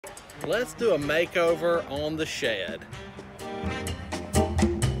Let's do a makeover on the shed.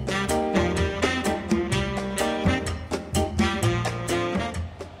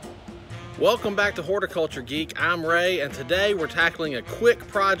 Welcome back to Horticulture Geek. I'm Ray, and today we're tackling a quick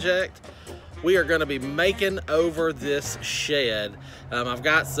project. We are going to be making over this shed. I've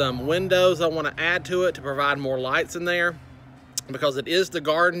got some windows I want to add to it to provide more lights in there, because it is the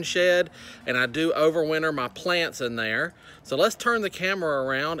garden shed and I do overwinter my plants in there. So let's turn the camera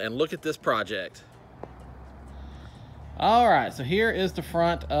around and look at this project. All right, so here is the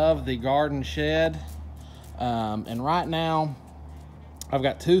front of the garden shed. And right now I've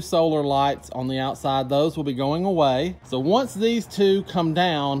got two solar lights on the outside. Those will be going away. So once these two come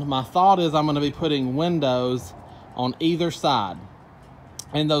down, my thought is I'm going to be putting windows on either side.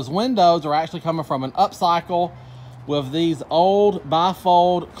 And those windows are actually coming from an upcycle with these old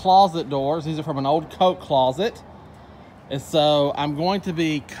bifold closet doors. These are from an old coat closet. And so I'm going to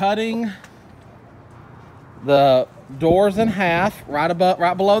be cutting the doors in half right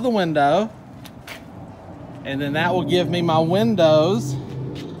below the window. And then that will give me my windows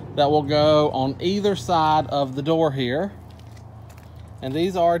that will go on either side of the door here. And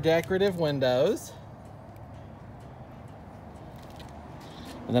these are decorative windows.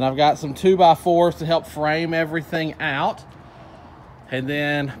 And then I've got some 2x4s to help frame everything out. And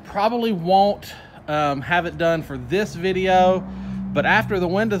then probably won't have it done for this video, but after the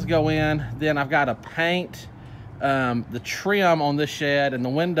windows go in, then I've got to paint the trim on this shed, and the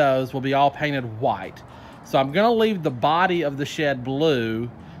windows will be all painted white. So I'm gonna leave the body of the shed blue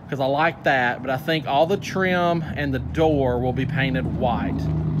because I like that, but I think all the trim and the door will be painted white.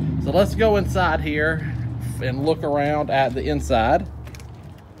 So let's go inside here and look around at the inside.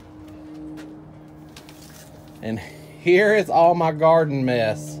 And here is all my garden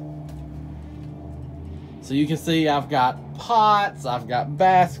mess. So you can see I've got pots, I've got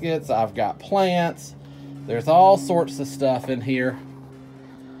baskets, I've got plants. There's all sorts of stuff in here.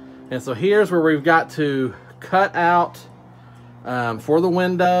 And so here's where we've got to cut out for the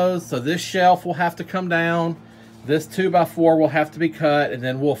windows. So this shelf will have to come down. This 2x4 will have to be cut, and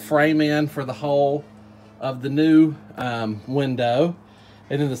then we'll frame in for the whole of the new window.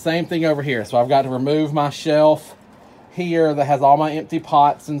 And then the same thing over here. So I've got to remove my shelf here that has all my empty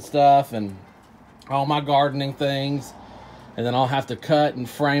pots and stuff and all my gardening things. And then I'll have to cut and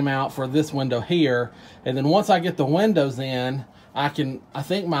frame out for this window here. And then once I get the windows in, I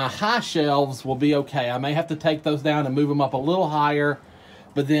think my high shelves will be okay. I may have to take those down and move them up a little higher.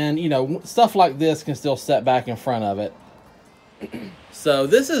 But then, you know, stuff like this can still set back in front of it. So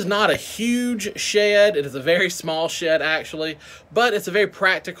this is not a huge shed. It is a very small shed actually, but it's a very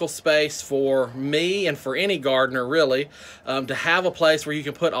practical space for me and for any gardener really, to have a place where you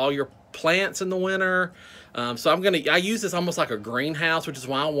can put all your plants in the winter. So I use this almost like a greenhouse, which is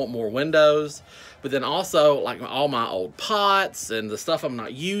why I want more windows. But then also like all my old pots and the stuff I'm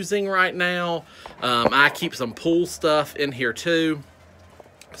not using right now. I keep some pool stuff in here too.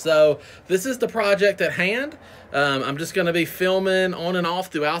 So this is the project at hand. I'm just going to be filming on and off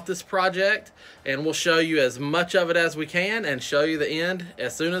throughout this project, and we'll show you as much of it as we can and show you the end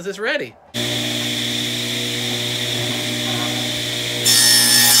as soon as it's ready.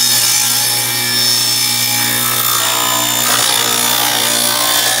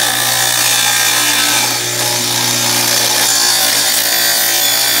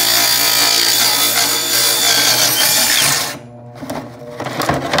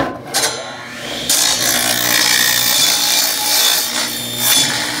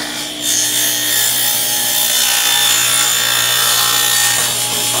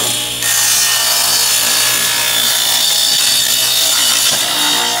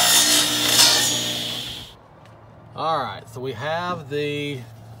 Alright, so we have the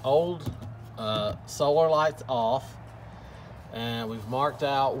old solar lights off, and we've marked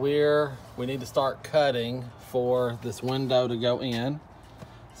out where we need to start cutting for this window to go in.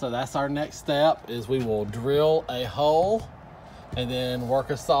 So that's our next step, is we will drill a hole and then work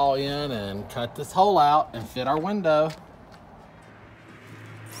a saw in and cut this hole out and fit our window.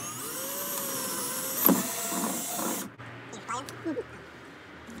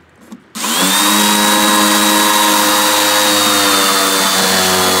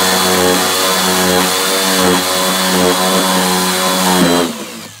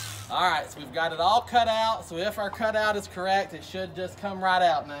 Alright, so we've got it all cut out. So if our cutout is correct, it should just come right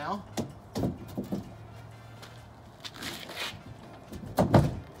out now.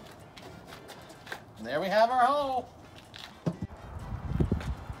 There we have our hole.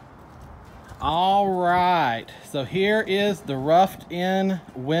 All right, so here is the roughed in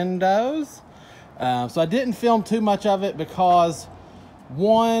windows. So I didn't film too much of it because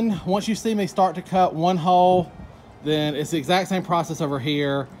once you see me start to cut one hole, then it's the exact same process over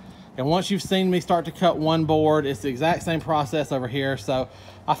here. And once you've seen me start to cut one board, it's the exact same process over here. So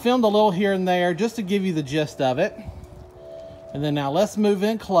I filmed a little here and there just to give you the gist of it. And then now let's move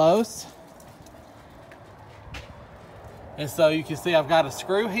in close. And so you can see I've got a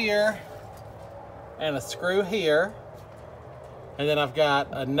screw here and a screw here. And then I've got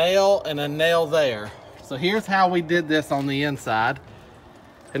a nail and a nail there. So here's how we did this on the inside.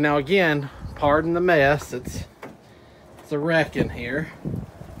 And now again, pardon the mess, it's a wreck in here.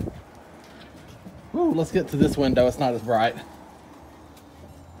 Ooh, let's get to this window, it's not as bright.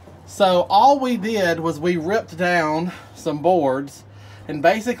 So all we did was we ripped down some boards and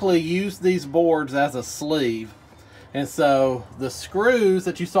basically used these boards as a sleeve. And so the screws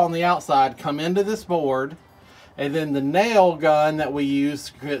that you saw on the outside come into this board, and then the nail gun that we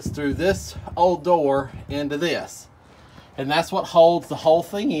use gets through this old door into this. And that's what holds the whole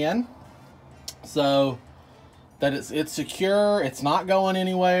thing in, so that it's secure, it's not going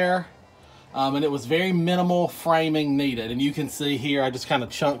anywhere. And it was very minimal framing needed. And you can see here, I just kind of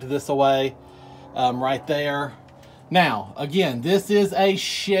chunked this away right there. Now, again, this is a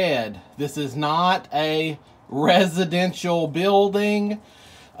shed. This is not a residential building.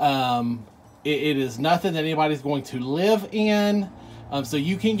 It is nothing that anybody's going to live in. So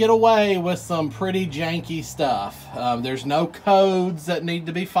you can get away with some pretty janky stuff. There's no codes that need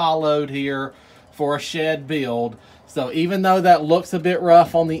to be followed here for a shed build. So even though that looks a bit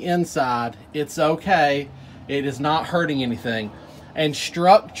rough on the inside, it's okay. It is not hurting anything. And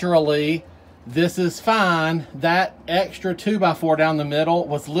structurally, this is fine. That extra 2x4 down the middle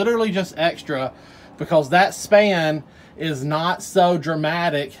was literally just extra because that span is not so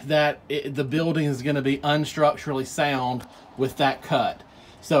dramatic that the building is going to be unstructurally sound with that cut.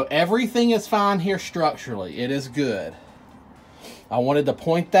 So everything is fine here structurally. It is good. I wanted to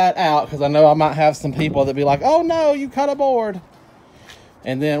point that out because I know I might have some people that be like, oh no, you cut a board.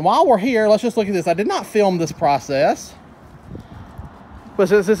 And then while we're here, let's just look at this. I did not film this process, but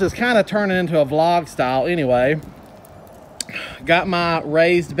since this is kind of turning into a vlog style anyway, got my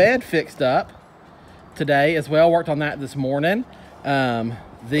raised bed fixed up today as well. Worked on that this morning.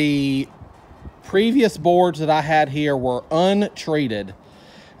 The previous boards that I had here were untreated.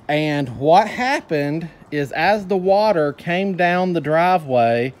 And what happened is as the water came down the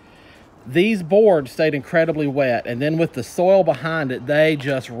driveway, these boards stayed incredibly wet. And then with the soil behind it, they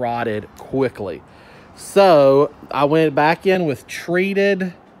just rotted quickly. So I went back in with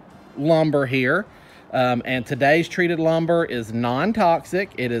treated lumber here. And today's treated lumber is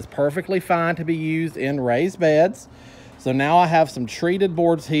non-toxic. It is perfectly fine to be used in raised beds. So now I have some treated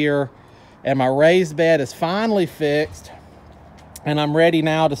boards here and my raised bed is finally fixed. And I'm ready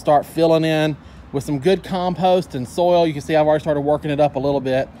now to start filling in with some good compost and soil. You can see I've already started working it up a little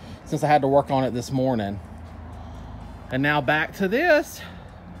bit since I had to work on it this morning. And now back to this.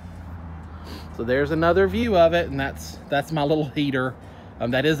 So there's another view of it, and that's my little heater.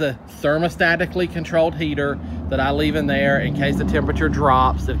 That is a thermostatically controlled heater that I leave in there in case the temperature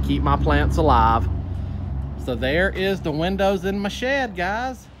drops to keep my plants alive. So there is the windows in my shed,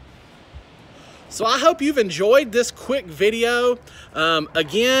 guys. So I hope you've enjoyed this quick video.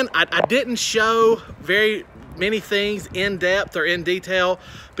 Again, I didn't show very many things in depth or in detail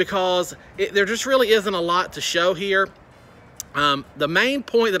because there just really isn't a lot to show here. The main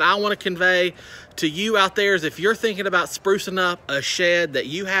point that I want to convey to you out there is if you're thinking about sprucing up a shed that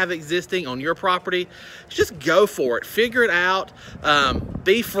you have existing on your property, just go for it. Figure it out.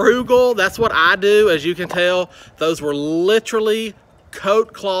 Be frugal. That's what I do. As you can tell, those were literally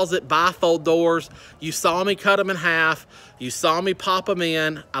coat closet bifold doors. You saw me cut them in half. You saw me pop them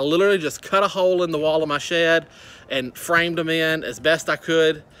in. I literally just cut a hole in the wall of my shed and framed them in as best I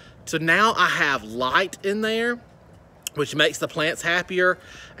could. So now I have light in there, which makes the plants happier.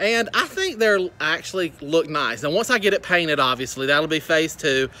 And I think they're actually look nice. Now, once I get it painted, obviously, that'll be phase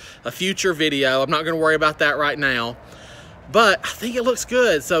 2, a future video. I'm not gonna worry about that right now, but I think it looks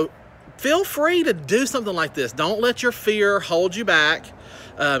good. So feel free to do something like this. Don't let your fear hold you back.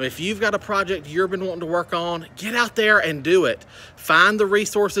 If you've got a project you've been wanting to work on, get out there and do it. Find the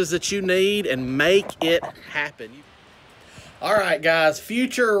resources that you need and make it happen. All right, guys,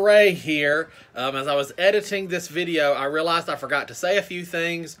 Future Ray here. As I was editing this video, I realized I forgot to say a few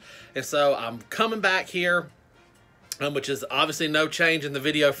things, and so I'm coming back here, which is obviously no change in the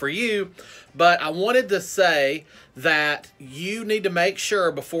video for you, but I wanted to say that you need to make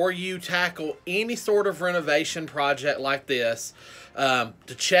sure before you tackle any sort of renovation project like this,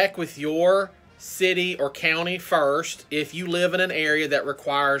 to check with your city or county first if you live in an area that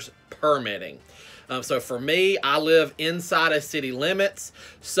requires permitting. So for me, I live inside of city limits,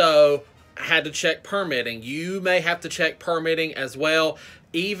 so I had to check permitting. You may have to check permitting as well,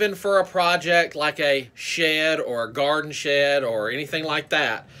 even for a project like a shed or a garden shed or anything like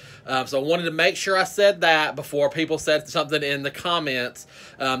that. So I wanted to make sure I said that before people said something in the comments,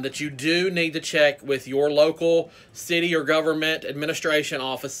 that you do need to check with your local city or government administration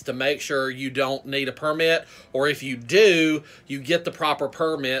office to make sure you don't need a permit, or if you do, you get the proper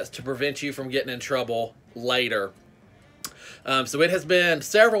permits to prevent you from getting in trouble later. So it has been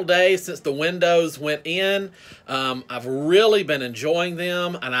several days since the windows went in. I've really been enjoying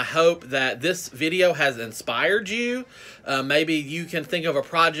them, and I hope that this video has inspired you. Maybe you can think of a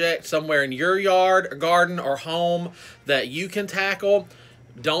project somewhere in your yard or garden or home that you can tackle.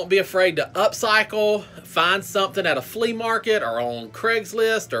 Don't be afraid to upcycle. Find something at a flea market or on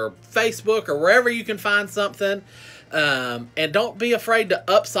Craigslist or Facebook or wherever you can find something. And don't be afraid to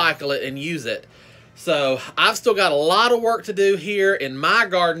upcycle it and use it. So I've still got a lot of work to do here in my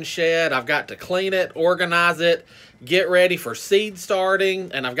garden shed. I've got to clean it, organize it, get ready for seed starting,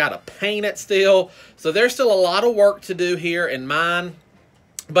 and I've got to paint it still. So there's still a lot of work to do here in mine.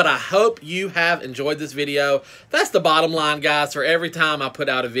 But I hope you have enjoyed this video. That's the bottom line, guys, for every time I put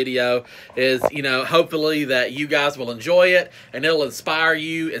out a video is, you know, hopefully that you guys will enjoy it and it'll inspire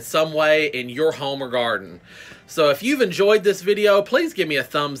you in some way in your home or garden. So if you've enjoyed this video, please give me a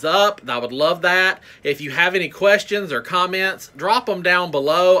thumbs up. I would love that. If you have any questions or comments, drop them down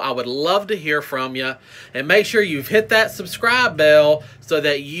below. I would love to hear from you. And make sure you've hit that subscribe bell so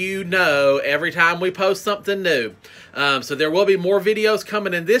that you know every time we post something new. So there will be more videos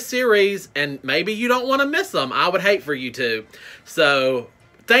coming in this series, and maybe you don't want to miss them. I would hate for you to. So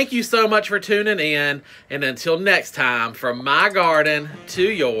thank you so much for tuning in. And until next time, from my garden to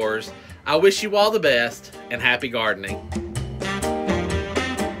yours, I wish you all the best and happy gardening.